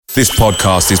This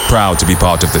podcast is proud to be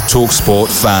part of the TalkSport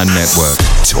Fan Network.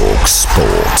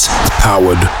 TalkSport.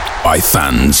 Powered by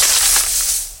fans.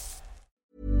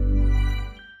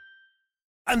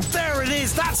 And there it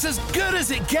is, that's as good as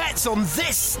it gets on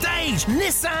this stage.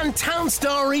 Nissan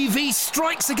Townstar EV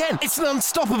strikes again. It's an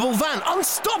unstoppable van,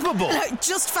 unstoppable.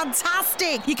 Just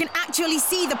fantastic. You can actually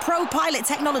see the Pro Pilot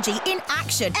technology in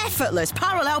action. Effortless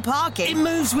parallel parking. It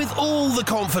moves with all the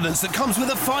confidence that comes with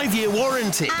a 5-year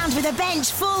warranty. And with a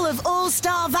bench full of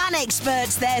all-star van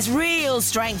experts, there's real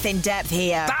strength in depth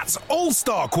here. That's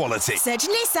all-star quality. Search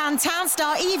Nissan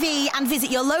Townstar EV and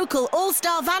visit your local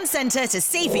all-star van centre to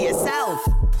see for yourself.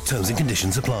 Terms and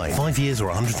conditions apply. 5 years or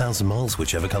 100,000 miles,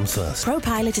 whichever comes first. Pro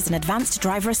Pilot is an advanced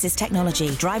driver assist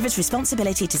technology. Driver's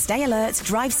responsibility to stay alert,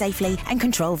 drive safely, and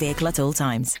control vehicle at all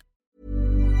times.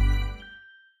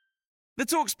 The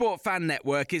TalkSport Fan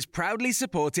Network is proudly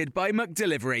supported by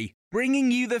McDelivery, bringing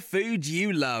you the food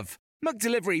you love.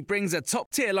 McDelivery brings a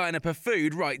top-tier lineup of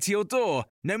food right to your door.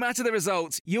 No matter the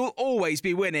result, you'll always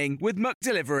be winning with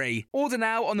McDelivery. Order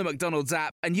now on the McDonald's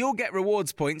app and you'll get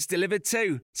rewards points delivered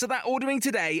too. So that ordering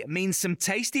today means some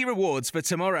tasty rewards for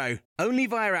tomorrow. Only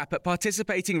via app at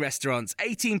participating restaurants.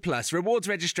 18 plus. Rewards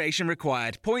registration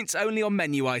required. Points only on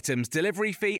menu items.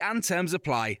 Delivery fee and terms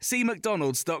apply. See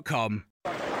mcdonalds.com.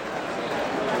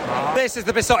 This is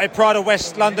the Besotted Pride of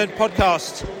West London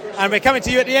podcast, and we're coming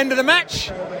to you at the end of the match.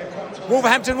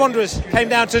 Wolverhampton Wanderers came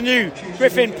down to New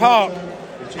Griffin Park,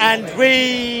 and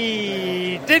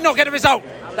we did not get the result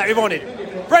that we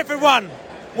wanted. Brentford won,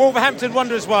 Wolverhampton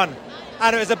Wanderers won,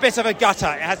 and it was a bit of a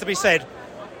gutter, it has to be said.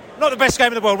 Not the best game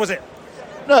in the world, was it?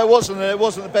 No, it wasn't. It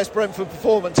wasn't the best Brentford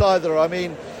performance either. I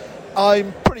mean,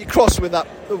 I'm pretty cross with that.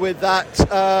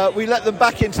 We let them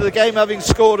back into the game having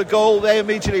scored a goal. They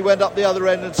immediately went up the other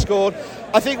end and scored.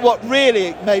 I think what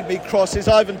really made me cross is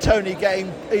Ivan Toney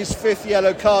getting his 5th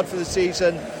yellow card for the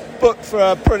season, booked for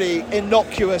a pretty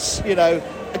innocuous,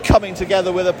 coming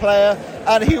together with a player,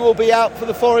 and he will be out for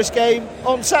the Forest game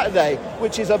on Saturday,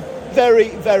 which is a very,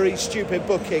 very stupid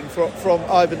booking from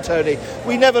Ivan Toney.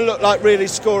 We never looked like really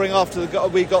scoring after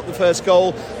we got the first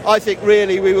goal. I think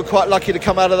really we were quite lucky to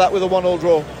come out of that with a 1-1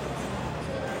 draw.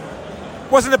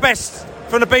 Wasn't the best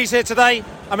from the Bees here today.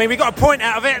 I mean, we got a point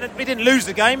out of it. We didn't lose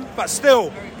the game, but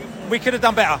still, we could have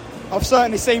done better. I've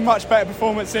certainly seen much better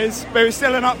performances, but it was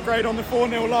still an upgrade on the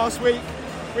 4-0 last week.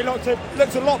 We looked a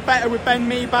lot better with Ben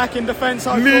Mee back in defence,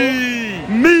 I thought.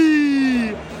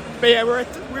 But yeah,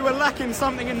 we were lacking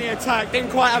something in the attack.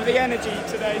 Didn't quite have the energy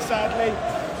today, sadly.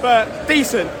 But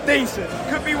decent.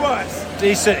 Could be worse.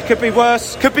 Decent. Could be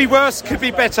worse. Could be worse. Could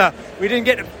be better. We didn't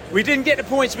get the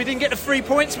points. We didn't get the 3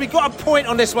 points. We got a point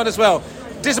on this one as well.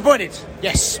 Disappointed?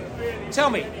 Yes.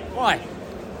 Tell me why?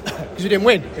 Because we didn't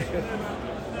win.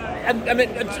 And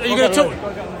are you going to talk?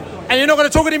 And you're not going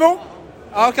to talk anymore?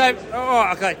 Okay.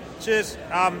 Oh, okay. Cheers.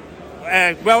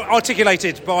 Well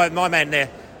articulated by my man there.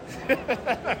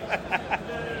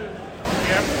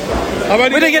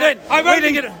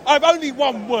 I've only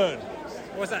one word.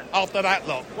 What's that? After that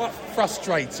lot. What?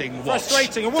 Frustrating.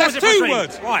 Frustrating. And what was it? That's 2 frustrating?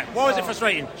 words. Right. Why was it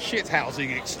frustrating?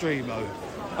 Shithousing extremo.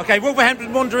 Okay,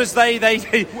 Wolverhampton Wanderers. They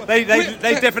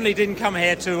definitely didn't come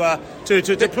here to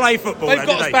play football. They've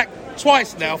got us back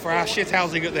twice now for our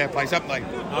shithousing at their place, haven't they?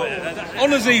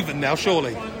 Honours even now,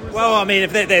 surely. Well, I mean,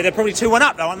 if they're probably 2-1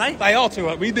 up, though, aren't they? They are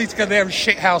 2-1. We need to go there and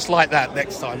shithouse like that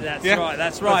next time.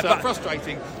 That's right. But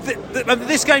frustrating.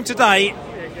 This game today,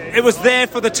 it was there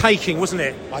for the taking, wasn't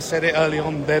it? I said it early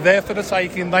on. They're there for the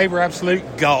taking. They were absolute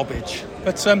garbage.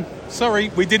 But sorry,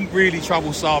 we didn't really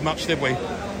trouble Sarr much, did we?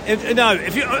 No.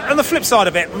 If you on the flip side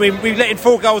of it, we let in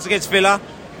 4 goals against Villa,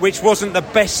 which wasn't the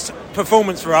best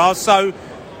performance for ours. So,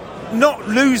 not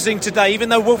losing today, even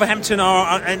though Wolverhampton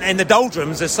are in the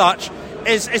doldrums as such,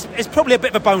 is probably a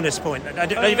bit of a bonus point, don't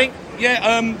you think?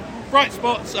 Yeah, bright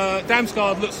spots.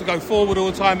 Damsgaard looks to go forward all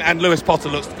the time, and Lewis Potter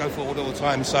looks to go forward all the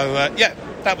time. So,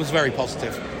 that was very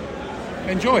positive.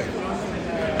 Enjoy it.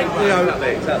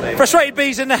 Exactly. Frustrated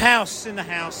bees in the house.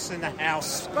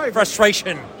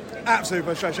 Frustration. Absolute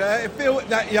frustration. I feel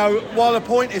that while a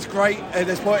point is great at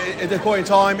this point in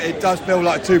time, it does feel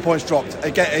like 2 points dropped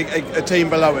against a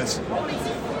team below us.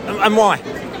 And why?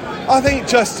 I think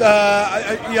just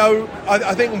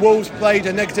I think Wolves played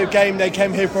a negative game. They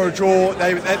came here for a draw.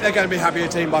 They're going to be a happier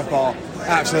team by far.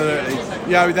 Absolutely.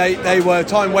 They were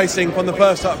time wasting from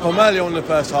early on in the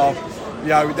first half.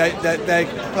 Their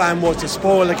plan was to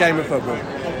spoil the game of football.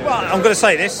 Well, I'm going to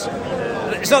say this.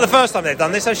 It's not the first time they've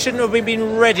done this. They shouldn't have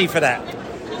been ready for that.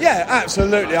 Yeah,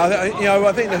 absolutely.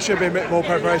 I think there should be a bit more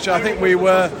preparation. I think we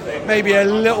were maybe a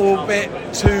little bit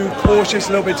too cautious,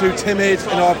 a little bit too timid in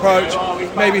our approach.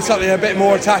 Maybe something a bit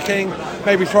more attacking.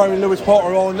 maybe throwing Lewis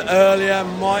Potter on earlier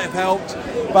might have helped.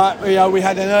 But we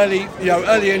had an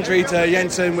early injury to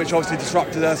Jensen, which obviously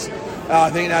disrupted us. I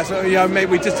think that's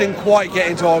maybe we just didn't quite get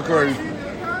into our groove.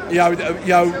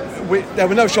 There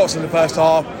were no shots in the first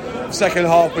half. The second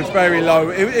half was very low.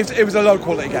 It was a low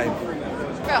quality game.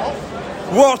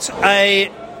 What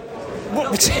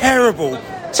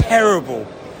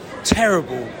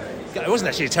terrible. It wasn't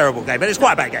actually a terrible game, but it was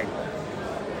quite a bad game.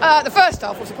 The first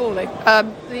half was appalling.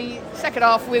 The second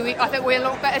half, I think we were a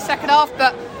lot better second half,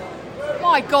 but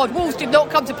my God, Wolves did not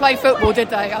come to play football, did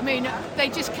they? I mean, they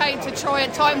just came to try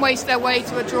and time waste their way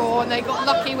to a draw, and they got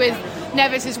lucky with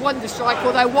Neves' wonder strike,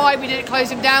 although why we didn't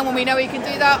close him down when we know he can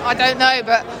do that, I don't know.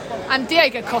 And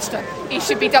Diego Costa, he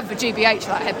should be done for GBH,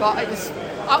 that headbutt.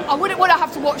 I wouldn't want to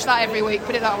have to watch that every week,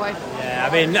 put it that way. Yeah,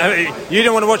 I mean, you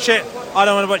don't want to watch it, I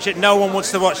don't want to watch it, no one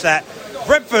wants to watch that.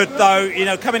 Brentford, though,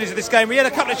 coming into this game, we had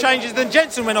a couple of changes, then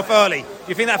Jensen went off early. Do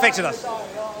you think that affected us? No,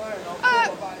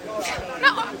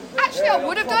 actually I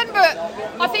would have done, but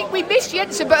I think we missed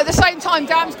Jensen, but at the same time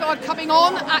Damsgaard coming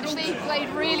on actually played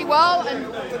really well and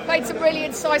played some really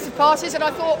incisive passes, and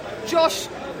I thought Josh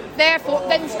therefore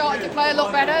then started to play a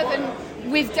lot better than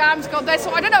with Damsgaard there.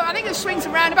 So I don't know, I think there's swings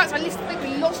and roundabouts. I think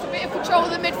we lost a bit of control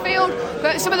of the midfield,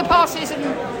 but some of the passes and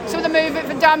some of the movement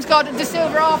from Damsgaard and De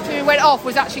Silva after he went off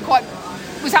was actually quite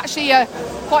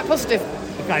positive.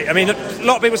 Okay, I mean, a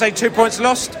lot of people say 2 points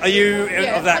lost. Are you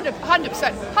of that?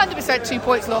 100% 2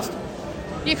 points lost.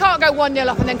 You can't go 1-0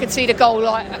 up and then concede a goal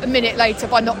like a minute later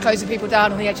by not closing people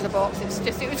down on the edge of the box.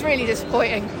 It was really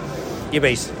disappointing. You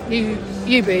bees.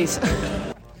 You bees.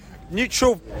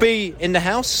 Neutral B in the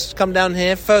house, come down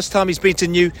here. First time he's been to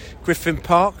New Griffin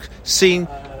Park, seen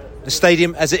the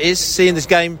stadium as it is, seeing this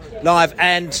game live,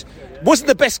 and wasn't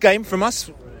the best game from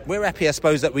us. We're happy, I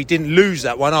suppose, that we didn't lose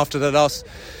that one after the last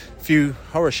few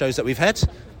horror shows that we've had,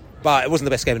 but it wasn't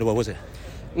the best game in the world, was it?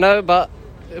 No, but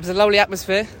it was a lovely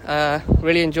atmosphere.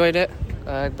 Really enjoyed it.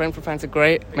 Brentford fans are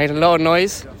great, made a lot of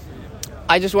noise.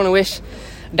 I just want to wish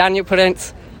Daniel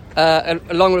Parent a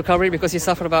long recovery, because he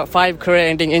suffered about 5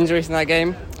 career-ending injuries in that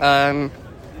game,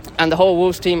 and the whole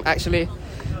Wolves team, actually,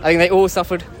 I think they all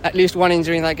suffered at least one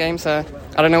injury in that game, so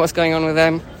I don't know what's going on with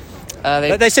them.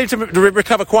 They seem to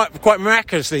recover quite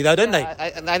miraculously, though, don't they?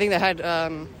 I think they had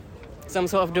some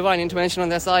sort of divine intervention on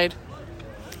their side.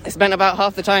 They spent about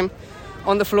half the time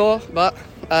on the floor, but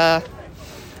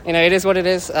it is what it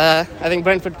is. I think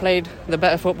Brentford played the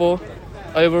better football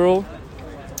overall.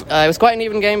 It was quite an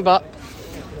even game, but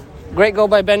great goal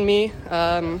by Ben Mee.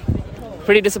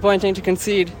 Pretty disappointing to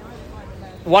concede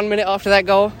 1 minute after that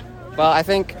goal, but I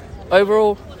think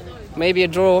overall maybe a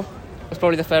draw was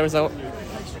probably the fair result.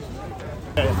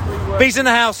 Bees in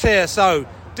the house here, so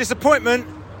disappointment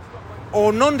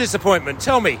or non-disappointment?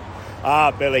 Tell me.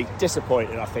 Billy,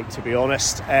 disappointed, I think, to be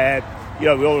honest. We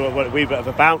all want a wee bit of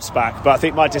a bounce back, but I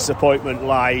think my disappointment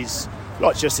lies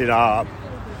not just in our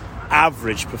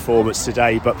average performance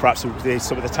today, but perhaps some of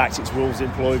the tactics Wolves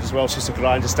employed as well, just to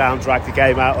grind us down, drag the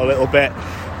game out a little bit.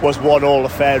 Was 1-1 a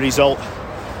fair result?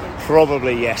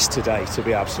 Probably yes today, to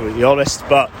be absolutely honest.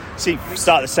 But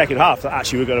start the second half,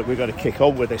 actually we're going to kick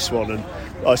on with this one. And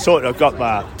I've got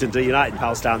my Dundee United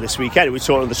pals down this weekend. We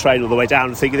saw on the train all the way down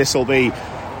and thinking this will be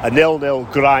a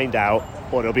 0-0 grind out,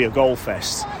 or it'll be a goal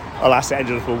fest. Alas, it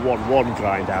ended up a 1-1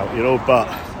 grind out, But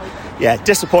yeah,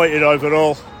 disappointed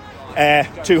overall.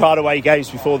 2 hard away games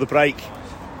before the break.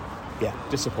 Yeah,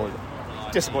 disappointed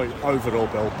overall,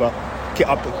 Bill. But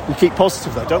we keep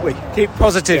positive, though, don't we? Keep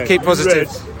positive.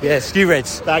 Reds. Yes, you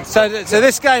Reds. Thanks. So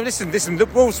this game, listen. The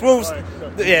Wolves.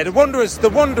 Yeah, the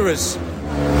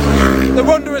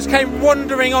Wanderers came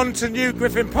wandering onto New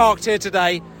Griffin Park here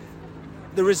today.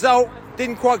 The result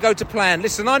didn't quite go to plan.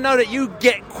 Listen, I know that you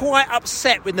get quite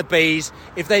upset with the Bees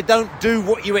if they don't do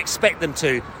what you expect them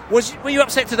to. Were you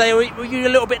upset today, or were you a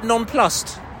little bit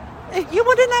nonplussed? You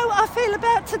want to know what I feel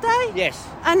about today? Yes.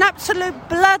 An absolute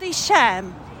bloody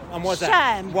sham. And why's that?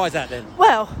 Sham. Why's that then?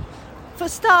 Well, for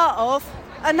start off,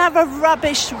 another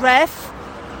rubbish ref.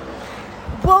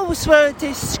 Wolves were a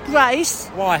disgrace.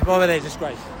 Why? Why were they a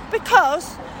disgrace?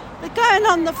 Because they're going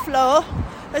on the floor.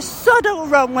 There's sod all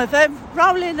wrong with them,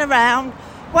 rolling around,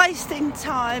 wasting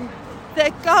time.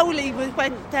 Their goalie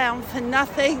went down for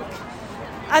nothing.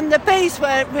 And the Bees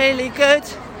weren't really good.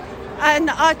 And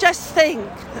I just think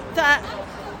that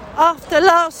after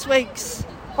last week's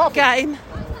game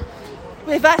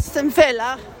with Aston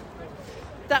Villa,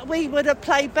 that we would have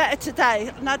played better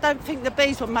today. And I don't think the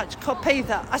Bees were much cop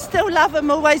either. I still love them,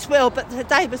 always will, but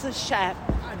today was a sham.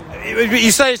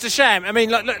 You say it's a sham. I mean,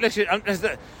 look,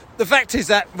 the fact is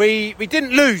that we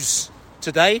didn't lose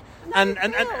today. No.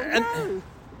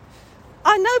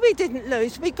 I know we didn't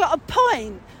lose. We got a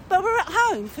point, but we're at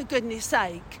home, for goodness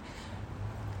sake.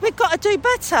 We've got to do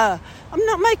better. I'm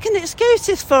not making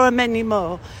excuses for them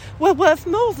anymore. We're worth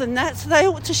more than that, so they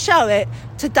ought to show it.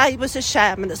 Today was a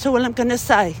sham, and that's all I'm going to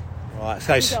say. Right,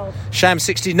 so sham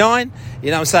 69,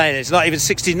 you know what I'm saying? It's not even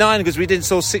 69 because we didn't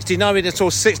score 69, we didn't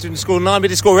score 6, we didn't score 9, we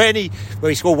didn't score any. Well,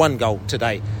 we scored 1 goal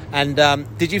today. And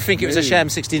did you think it was a sham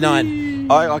 69?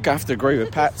 I have to agree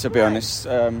with Pat, to be honest.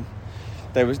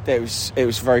 It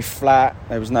was very flat.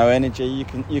 There was no energy.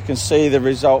 You can see the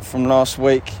result from last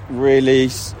week really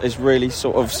is really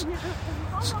sort of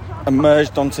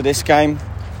emerged onto this game.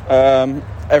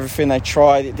 Everything they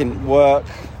tried, it didn't work.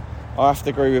 I have to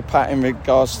agree with Pat in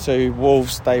regards to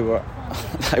Wolves. They were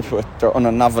on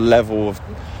another level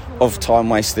of time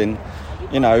wasting.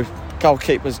 You know,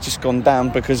 goalkeeper's just gone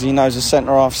down because he knows the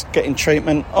centre half's getting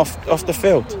treatment off the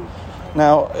field.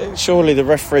 Now, surely the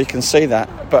referee can see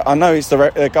that, but I know it's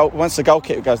the goal. Once the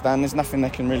goalkeeper goes down, there's nothing they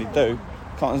can really do.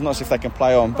 It's not as if they can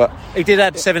play on. But he did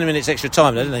add 7 minutes extra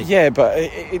time, didn't he? Yeah, but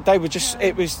they were just.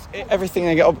 It was everything.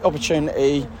 They get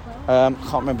opportunity.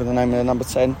 Can't remember the name of the number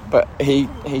 10, but he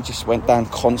just went down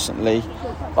constantly.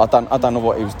 I don't know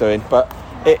what he was doing, but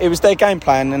it was their game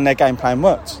plan, and their game plan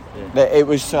worked. Yeah. It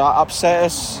was to upset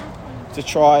us, to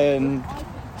try and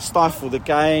stifle the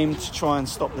game, to try and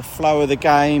stop the flow of the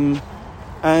game,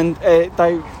 and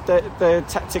their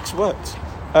tactics worked.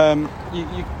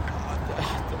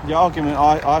 The argument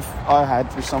I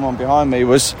had with someone behind me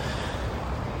was,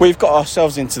 we've got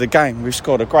ourselves into the game. We've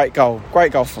scored a great goal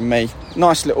from me.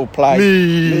 Nice little play.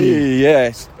 Me,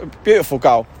 yes, beautiful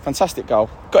goal, fantastic goal.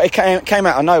 It came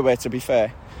out of nowhere, to be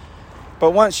fair.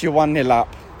 But once you're 1-0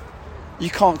 up, you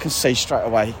can't concede straight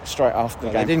after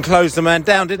the game. They didn't close the man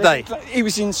down, did they? He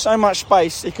was in so much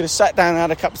space, he could have sat down and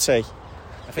had a cup of tea.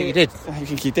 I think he did. I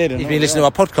think he did. He's been listening to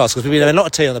our podcast, because we've been having a lot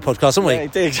of tea on the podcast, haven't we? Yeah, he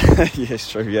did. Yeah,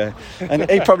 it's true, yeah. And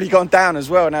he'd probably gone down as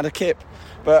well and had a kip.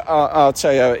 But I'll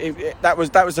tell you, that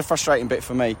was the frustrating bit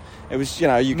for me. It was, you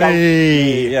know, you go,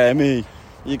 me.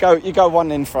 You go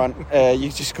one in front.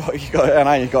 You got. I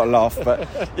know you got to laugh, but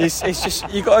it's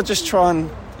just you got to just try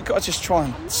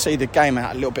and see the game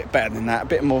out a little bit better than that. A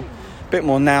bit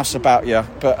more nous about you.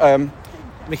 But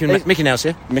Mickey Mouse,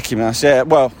 yeah. Mickey Mouse, yeah.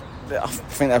 Well, I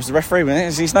think that was the referee, wasn't it?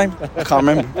 Is his name? I can't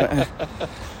remember.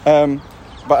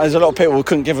 But there's a lot of people who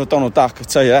couldn't give a Donald Duck. I'll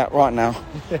tell you that right now.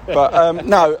 But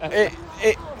no.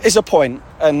 It is a point,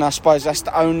 and I suppose that's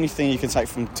the only thing you can take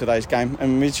from today's game,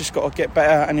 and we've just got to get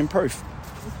better and improve.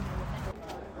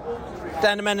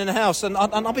 Dan the man in the house, and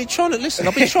I've been trying to listen.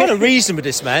 I've been trying to reason with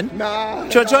this man.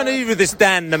 Trying to reason with this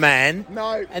Dan the man.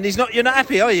 No. And you're not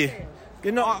happy, are you?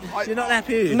 You're not happy,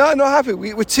 are you? No, not happy.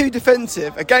 We're too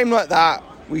defensive. A game like that,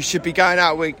 we should be going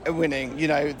out winning. You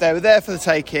know, they were there for the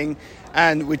taking,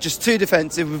 and we're just too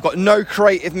defensive. We've got no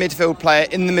creative midfield player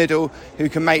in the middle who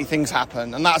can make things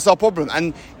happen, and that's our problem.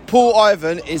 And Paul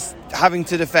Ivan is having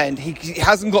to defend. He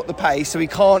hasn't got the pace, so he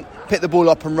can't pick the ball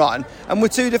up and run, and we're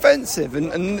too defensive,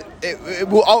 and it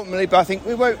will ultimately, but I think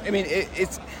we won't. I mean,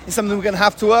 it's something we're going to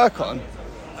have to work on.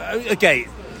 Okay,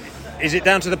 is it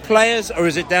down to the players, or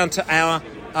is it down to our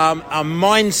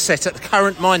mindset, at the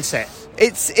current mindset?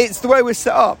 It's the way we're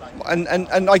set up, and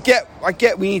I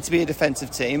get we need to be a defensive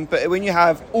team, but when you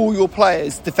have all your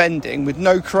players defending with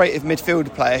no creative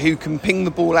midfield player who can ping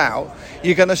the ball out,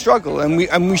 you're going to struggle, and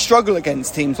we struggle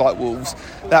against teams like Wolves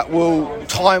that will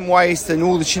time waste and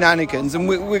all the shenanigans, and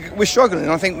we're struggling.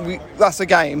 And I think that's a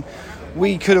game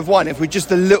we could have won if we're just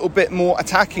a little bit more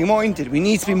attacking minded. We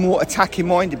need to be more attacking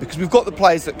minded because we've got the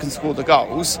players that can score the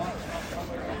goals,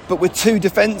 but we're too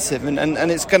defensive, and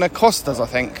it's going to cost us, I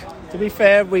think. To be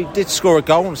fair, we did score a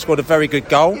goal, and scored a very good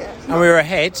goal, and we were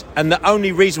ahead, and the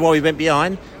only reason why we went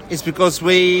behind is because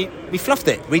we fluffed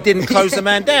it. We didn't close the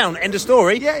man down. End of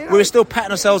story. Yeah, we were still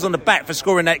patting ourselves on the back for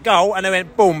scoring that goal, and they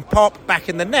went boom, pop, back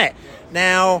in the net.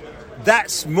 Now,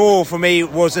 that's more for me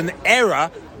was an error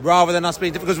rather than us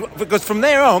being, because from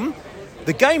there on,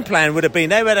 the game plan would have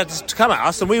been they would have to come at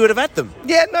us and we would have had them.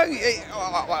 Yeah, no,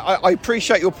 I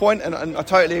appreciate your point, and I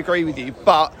totally agree with you,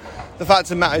 but the fact of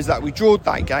the matter is that we drawed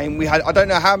that game. We had, I don't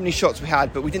know how many shots we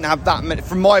had, but we didn't have that many.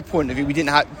 From my point of view, we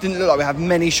didn't look like we had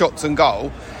many shots on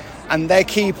goal. And their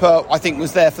keeper, I think,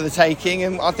 was there for the taking.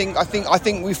 And I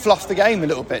think we fluffed the game a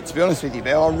little bit, to be honest with you,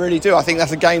 Bill. I really do. I think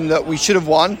that's a game that we should have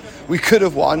won. We could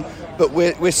have won, but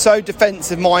we're so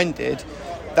defensive minded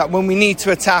that when we need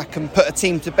to attack and put a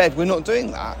team to bed, we're not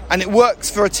doing that. And it works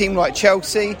for a team like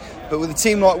Chelsea, but with a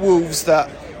team like Wolves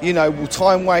that, you know, will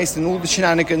time waste and all the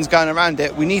shenanigans going around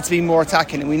it, we need to be more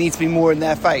attacking and we need to be more in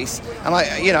their face. And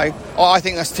I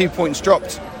think that's 2 points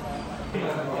dropped.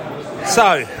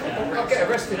 So,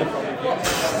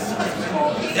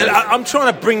 I'm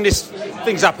trying to bring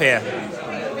things up here.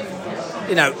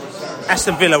 You know,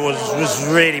 Aston Villa was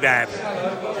really bad.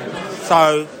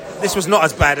 So this was not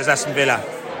as bad as Aston Villa.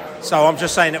 So I'm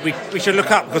just saying that we should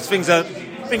look up, because things are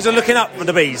looking up for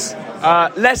the Bees.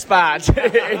 Less bad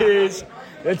is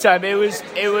the term. It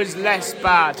was less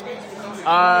bad.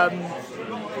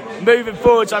 Moving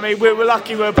forwards, I mean, we were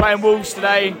lucky we were playing Wolves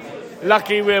today.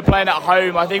 Lucky we were playing at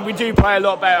home. I think we do play a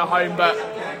lot better at home, but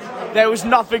there was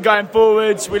nothing going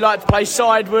forwards. We like to play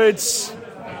sidewards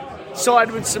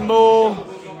some more.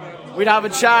 We'd have a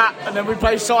chat, and then we'd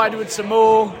play sidewards some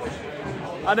more.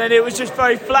 And then it was just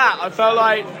very flat. I felt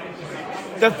like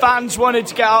the fans wanted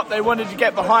to get up, they wanted to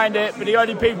get behind it, but the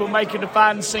only people making the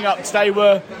fans sing up today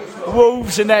were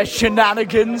Wolves and their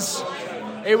shenanigans.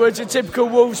 It was a typical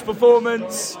Wolves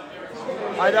performance.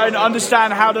 I don't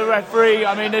understand how the referee,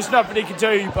 I mean, there's nothing he can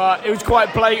do, but it was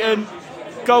quite blatant.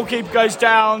 Goalkeeper goes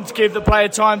down to give the player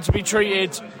time to be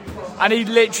treated, and he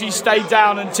literally stayed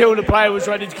down until the player was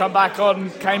ready to come back on,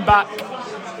 came back.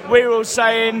 We were all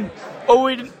saying all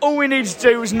we needed to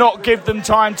do was not give them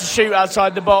time to shoot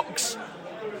outside the box.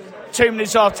 2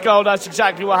 minutes after goal, that's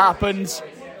exactly what happened.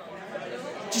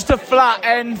 Just a flat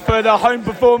end for the home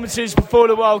performances before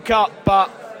the World Cup, but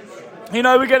you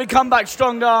know, we're going to come back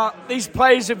stronger. These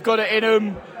players have got it in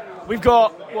them. We've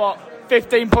got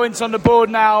 15 points on the board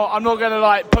now. I'm not going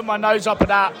to put my nose up at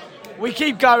that. We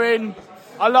keep going.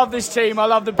 I love this team. I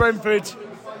love the Brentford.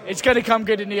 It's going to come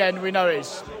good in the end. We know it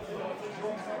is.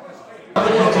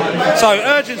 So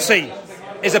urgency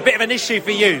is a bit of an issue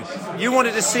for you. You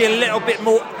wanted to see a little bit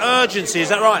more urgency. Is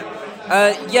that right?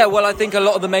 Yeah, well, I think a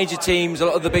lot of the major teams, a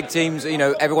lot of the big teams, you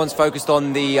know, everyone's focused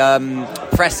on the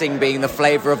pressing being the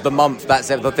flavour of the month. That's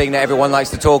the thing that everyone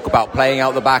likes to talk about, playing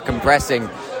out the back and pressing.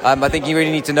 I think you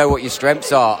really need to know what your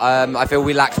strengths are. I feel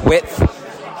we lacked width,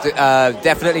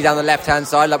 definitely down the left-hand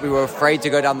side, like we were afraid to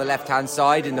go down the left-hand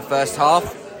side in the first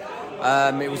half.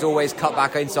 It was always cut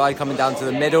back inside, coming down to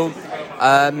the middle.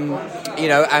 You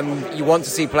know, and you want to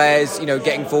see players, you know,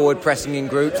 getting forward, pressing in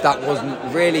groups. That wasn't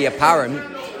really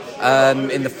apparent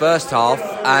in the first half,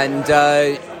 and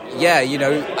yeah, you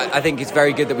know, I think it's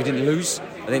very good that we didn't lose.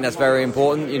 I think that's very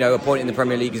important. You know, a point in the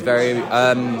Premier League is very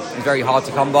hard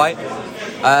to come by,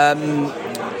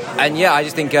 and yeah, I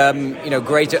just think you know,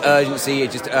 greater urgency,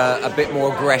 just a bit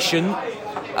more aggression,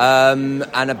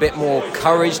 and a bit more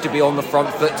courage to be on the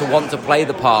front foot, to want to play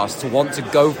the pass, to want to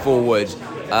go forward,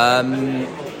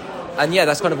 and yeah,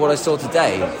 that's kind of what I saw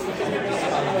today.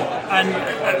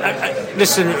 And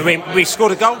listen, I mean, we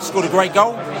scored a great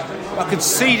goal. I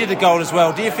conceded a goal as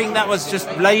well. Do you think that was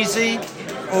just lazy,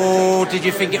 or did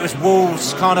you think it was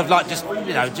Wolves kind of like just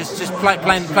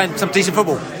playing some decent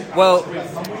football? Well,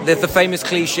 the famous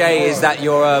cliche is that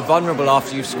you're vulnerable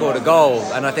after you've scored a goal,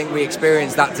 and I think we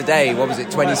experienced that today. What was it,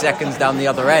 20 seconds down the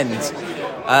other end?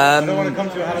 I don't want to come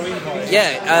to a Halloween party.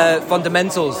 Yeah,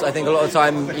 fundamentals. I think a lot of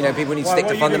time, you know, people need to stick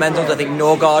to fundamentals. I think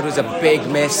Norgard was a big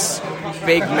miss.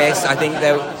 I think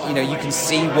that, you know, you can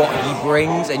see what he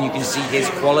brings and you can see his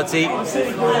quality.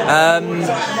 And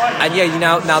yeah,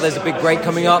 now there's a big break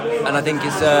coming up, and I think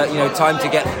it's you know, time to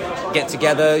get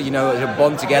together, you know, to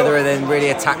bond together, and then really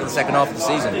attack the second half of the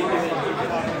season.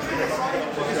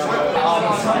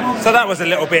 So that was a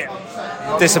little bit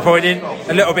disappointing,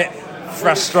 a little bit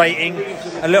frustrating,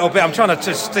 a little bit. I'm trying to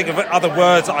just think of other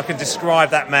words that I can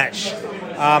describe that match.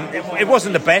 It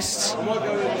wasn't the best,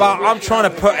 but I'm trying to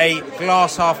put a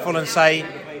glass half full and say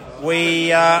we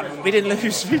didn't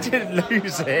lose. We didn't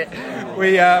lose it.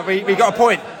 We got a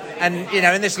point, and you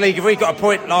know, in this league, if we got a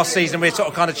point last season, we're sort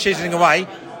of kind of chiseling away.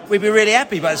 We'd be really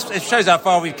happy, but it shows how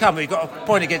far we've come. We've got a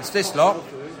point against this lot,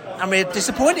 and we're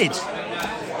disappointed.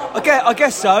 I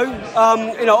guess so.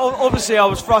 You know, obviously I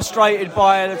was frustrated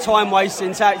by the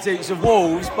time-wasting tactics of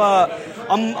Wolves, but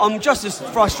I'm just as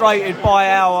frustrated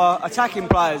by our attacking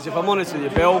players, if I'm honest with you,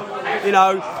 Bill. You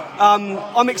know,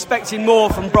 I'm expecting more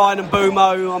from Brian and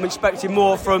Bumo. I'm expecting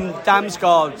more from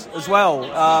Damsgaard as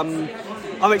well.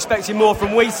 I'm expecting more from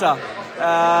Wieser.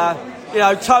 You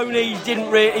know, Tony didn't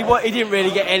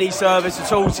really get any service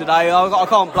at all today. I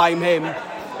can't blame him.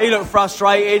 He looked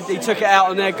frustrated. He took it out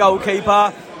on their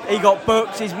goalkeeper. He got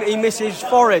booked. He misses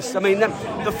Forrest. I mean, is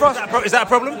that a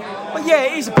problem? Well, yeah,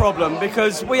 it is a problem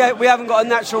because we haven't got a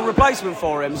natural replacement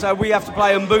for him. So we have to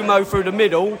play Mbumo through the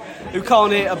middle, who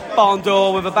can't hit a barn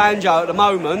door with a banjo at the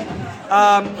moment.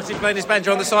 Was he playing his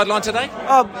banjo on the sideline today?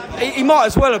 He might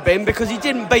as well have been, because he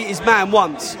didn't beat his man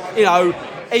once. You know,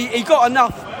 he got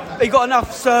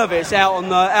enough service out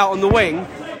on the wing.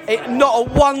 Not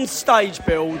at one stage,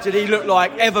 Bill, did he look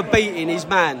like ever beating his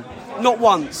man. Not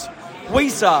once.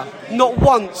 Wieser, not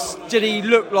once did he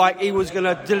look like he was going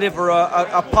to deliver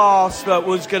a pass that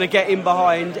was going to get in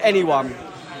behind anyone.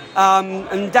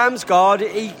 And Damsgaard,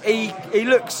 he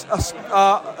looks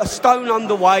a stone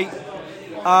underweight.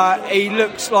 He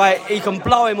looks like he can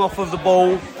blow him off of the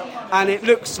ball, and it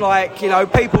looks like,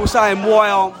 people saying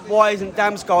why isn't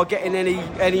Damsgaard getting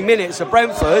any minutes at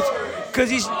Brentford? Because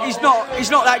he's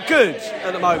not that good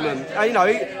at the moment.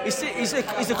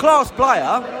 He's a class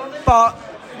player, but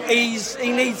he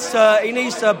needs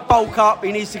to bulk up.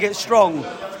 He needs to get strong.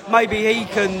 Maybe he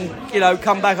can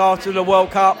come back after the World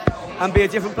Cup and be a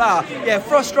different player. Yeah,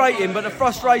 frustrating, but the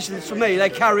frustrations for me, they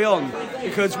carry on,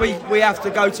 because we have to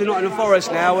go to Nottingham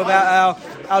Forest now without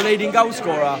our leading goal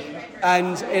scorer,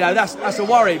 and that's a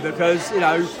worry, because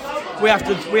we have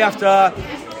to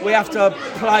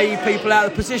play people out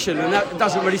of position, and that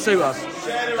doesn't really suit us.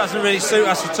 It doesn't really suit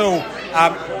us at all.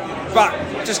 But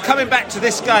just coming back to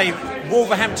this game,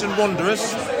 Wolverhampton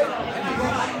Wanderers,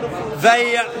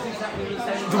 the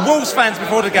Wolves fans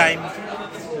before the game,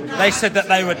 they said that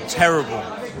they were terrible,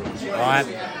 right?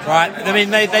 I mean,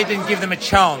 they didn't give them a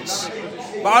chance.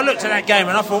 But I looked at that game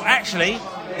and I thought, actually,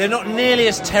 they're not nearly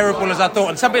as terrible as I thought.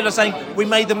 And some people are saying we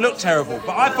made them look terrible.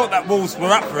 But I thought that Wolves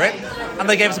were up for it, and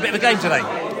they gave us a bit of a game today.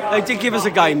 They did give us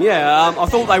a game, yeah. I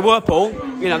thought they were poor.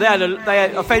 They had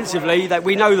offensively.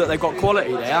 We know that they've got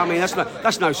quality there. I mean,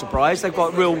 that's no surprise. They've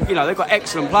got they've got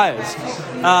excellent players.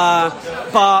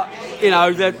 But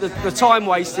the time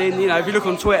wasting. If you look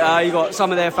on Twitter, you got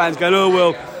some of their fans going, "Oh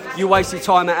well, you wasted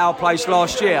time at our place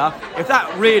last year." If that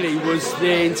really was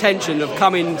the intention of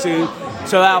coming to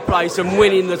our place and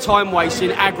winning the time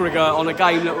wasting aggregate on a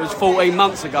game that was 14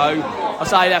 months ago, I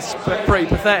say that's pretty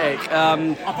pathetic.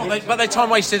 But they time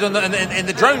wasted in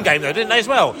the drone game though, didn't they, as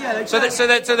well? Yeah, so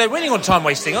they're winning on time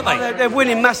wasting, aren't they? They're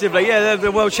winning massively. Yeah, they're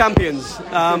the world champions.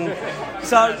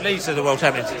 So leads to the world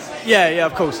champions. Yeah,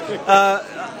 of course.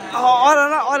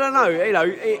 I don't know.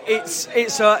 It's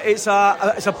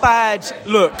a bad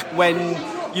look when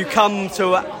you come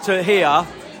to here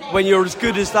when you're as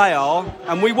good as they are,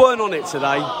 and we weren't on it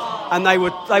today, and they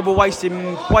were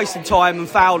wasting time and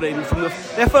fouling from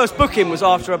their first booking was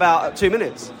after about 2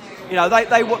 minutes.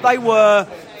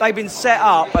 They've been set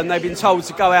up and they've been told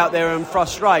to go out there and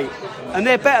frustrate, and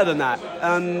they're better than that.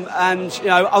 And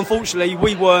unfortunately,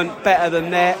 we weren't better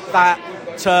than that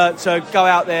to go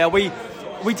out there. We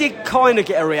did kind of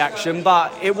get a reaction,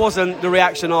 but it wasn't the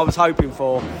reaction I was hoping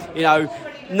for.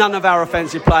 None of our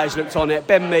offensive players looked on it.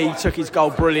 Ben Mee took his goal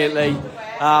brilliantly.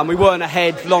 We weren't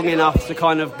ahead long enough to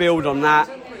kind of build on that.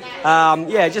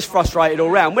 Just frustrated all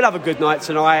round. We'll have a good night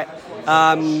tonight.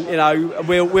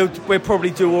 We'll probably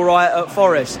do all right at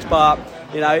Forest, but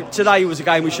today was a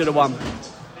game we should have won.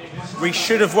 We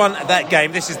should have won that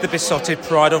game. This is the Besotted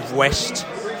Pride of West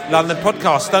London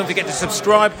podcast. Don't forget to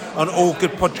subscribe on all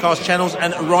good podcast channels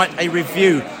and write a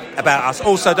review about us.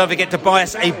 Also, don't forget to buy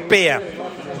us a beer.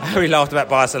 We laughed about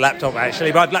buy us a laptop,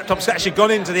 actually. My laptop's actually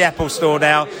gone into the Apple store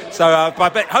now. So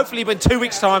hopefully in 2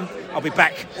 weeks' time, I'll be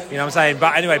back. You know what I'm saying?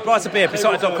 But anyway, buy us a beer,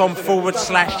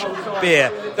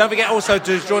 besotted.com/beer. Don't forget also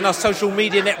to join our social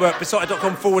media network,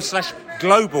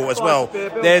 besotted.com/global as well.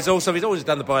 There's also, we've always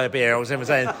done the buy a beer, I was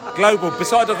saying. Global,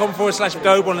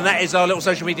 besotted.com/global, and that is our little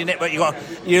social media network. You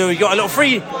got a little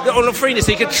freeness,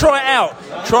 so you can try it out.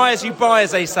 Try as you buy, as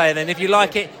they say, and then if you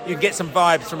like it, you can get some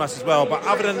vibes from us as well. But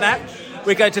other than that,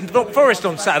 we're going to Forest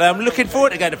on Saturday. I'm looking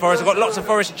forward to going to Forest. I've got lots of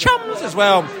Forest chums as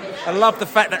well. I love the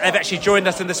fact that they've actually joined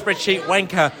us in the spreadsheet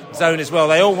wanker zone as well.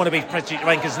 They all want to be spreadsheet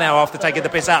wankers now after taking the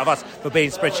piss out of us for being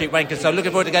spreadsheet wankers. So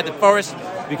looking forward to going to Forest.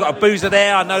 We've got a boozer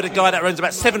there. I know the guy that runs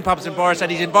about 7 pubs in Forest,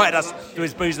 and he's invited us to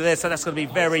his boozer there. So that's going to be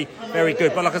very, very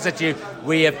good. But like I said to you,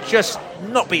 we have just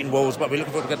not beaten Wolves, but we're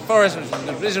looking forward to going to Forest. And as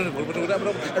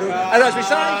we say,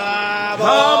 come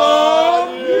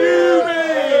on,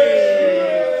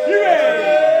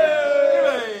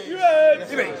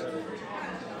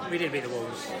 we didn't beat the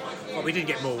Wolves. Well, we didn't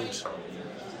get mauled.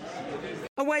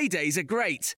 Away days are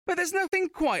great, but there's nothing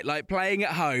quite like playing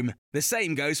at home. The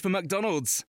same goes for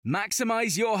McDonald's.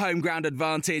 Maximise your home ground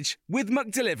advantage with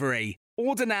McDelivery.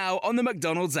 Order now on the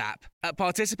McDonald's app. At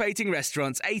participating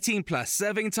restaurants, 18 plus,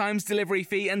 serving times, delivery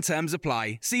fee and terms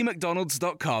apply. See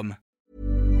mcdonalds.com.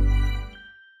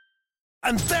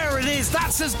 And there it is,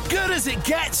 that's as good as it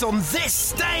gets on this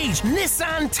stage.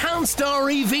 Nissan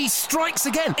Townstar EV strikes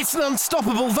again. It's an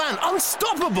unstoppable van,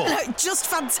 unstoppable. Just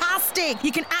fantastic.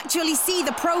 You can actually see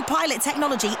the Pro Pilot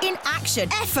technology in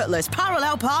action. Effortless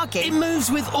parallel parking. It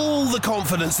moves with all the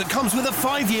confidence that comes with a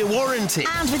 5-year warranty.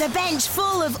 And with a bench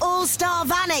full of all-star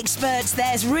van experts,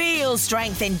 there's real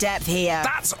strength in depth here.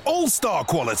 That's all-star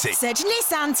quality. Search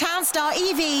Nissan Townstar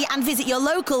EV and visit your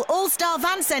local all-star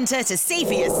van centre to see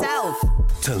for yourself.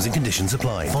 Terms and conditions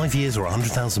apply. 5 years or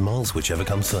 100,000 miles, whichever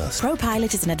comes first. Pro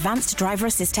Pilot is an advanced driver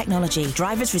assist technology.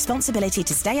 Driver's responsibility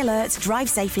to stay alert, drive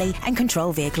safely, and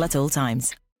control vehicle at all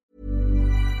times.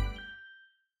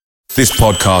 This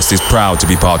podcast is proud to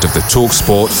be part of the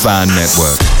TalkSport Fan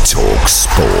Network.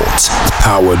 TalkSport.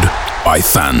 Powered by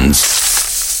fans.